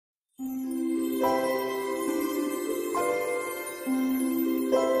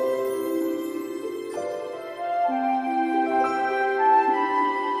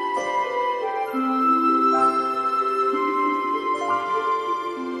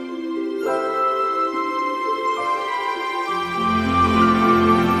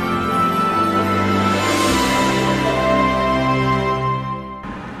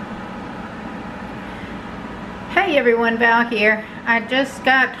everyone, Val here. I just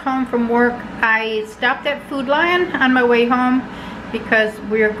got home from work. I stopped at Food Lion on my way home because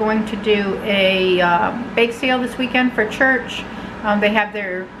we're going to do a bake sale this weekend for church. They have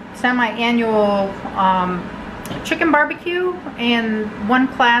their semi-annual chicken barbecue, and one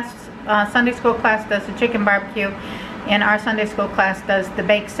class, Sunday school class, does the chicken barbecue, and our Sunday school class does the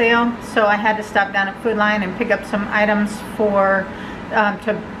bake sale. So I had to stop down at Food Lion and pick up some items for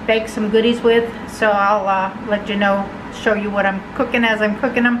to bake some goodies with. So I'll let you know, show you what I'm cooking as I'm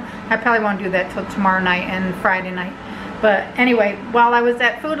cooking them. I probably won't do that till tomorrow night and Friday night. But anyway, while I was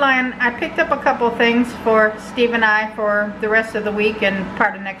at Food Lion, I picked up a couple things for Steve and I for the rest of the week and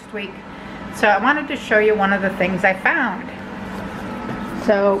part of next week. So I wanted to show you one of the things I found.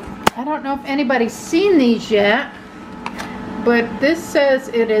 So I don't know if anybody's seen these yet, but this says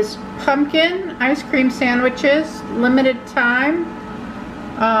it is pumpkin ice cream sandwiches, limited time.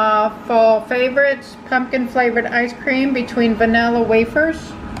 Fall favorites, pumpkin flavored ice cream between vanilla wafers.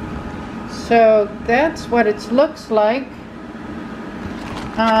 So that's what it looks like.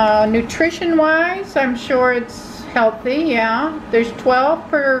 Nutrition wise, I'm sure it's healthy. Yeah, there's 12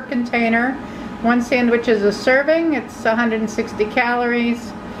 per container. One sandwich is a serving. It's 160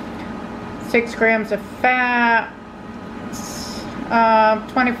 calories, 6 grams of fat,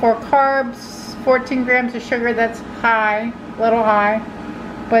 24 carbs, 14 grams of sugar. That's high, a little high.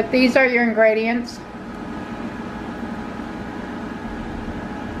 But these are your ingredients.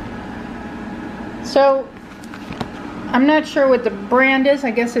 So I'm not sure what the brand is.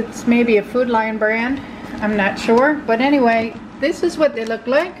 I guess it's maybe a Food Lion brand. I'm not sure. But anyway, this is what they look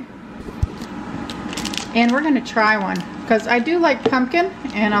like. And we're going to try one, because I do like pumpkin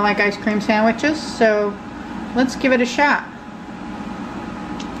and I like ice cream sandwiches. So let's give it a shot.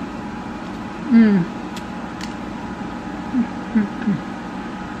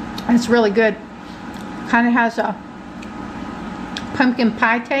 It's really good. Kind of has a pumpkin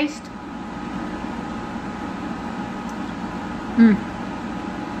pie taste.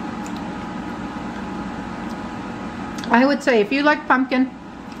 I would say if you like pumpkin,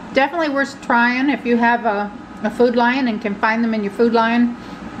 definitely worth trying. If you have a Food Lion and can find them in your Food Lion,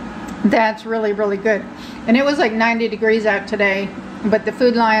 that's really, really good. And it was like 90 degrees out today, but the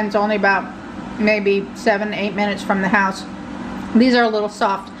Food Lion's only about maybe 7-8 minutes from the house. These are a little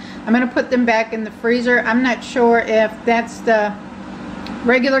soft. I'm going to put them back in the freezer. I'm not sure if that's the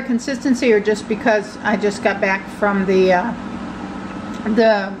regular consistency or just because I just got back from the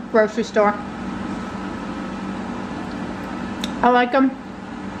grocery store. I like them.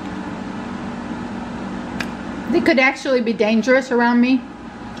 They could actually be dangerous around me,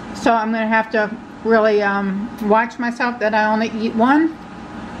 so I'm going to have to really watch myself that I only eat one,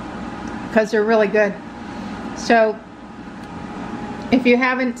 because they're really good. So if you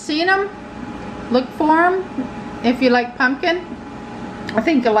haven't seen them, look for them. If you like pumpkin, I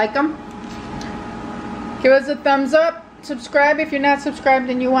think you'll like them. Give us a thumbs up. Subscribe if you're not subscribed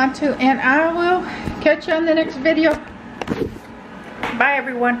and you want to. And I will catch you on the next video. Bye,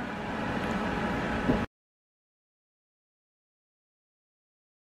 everyone.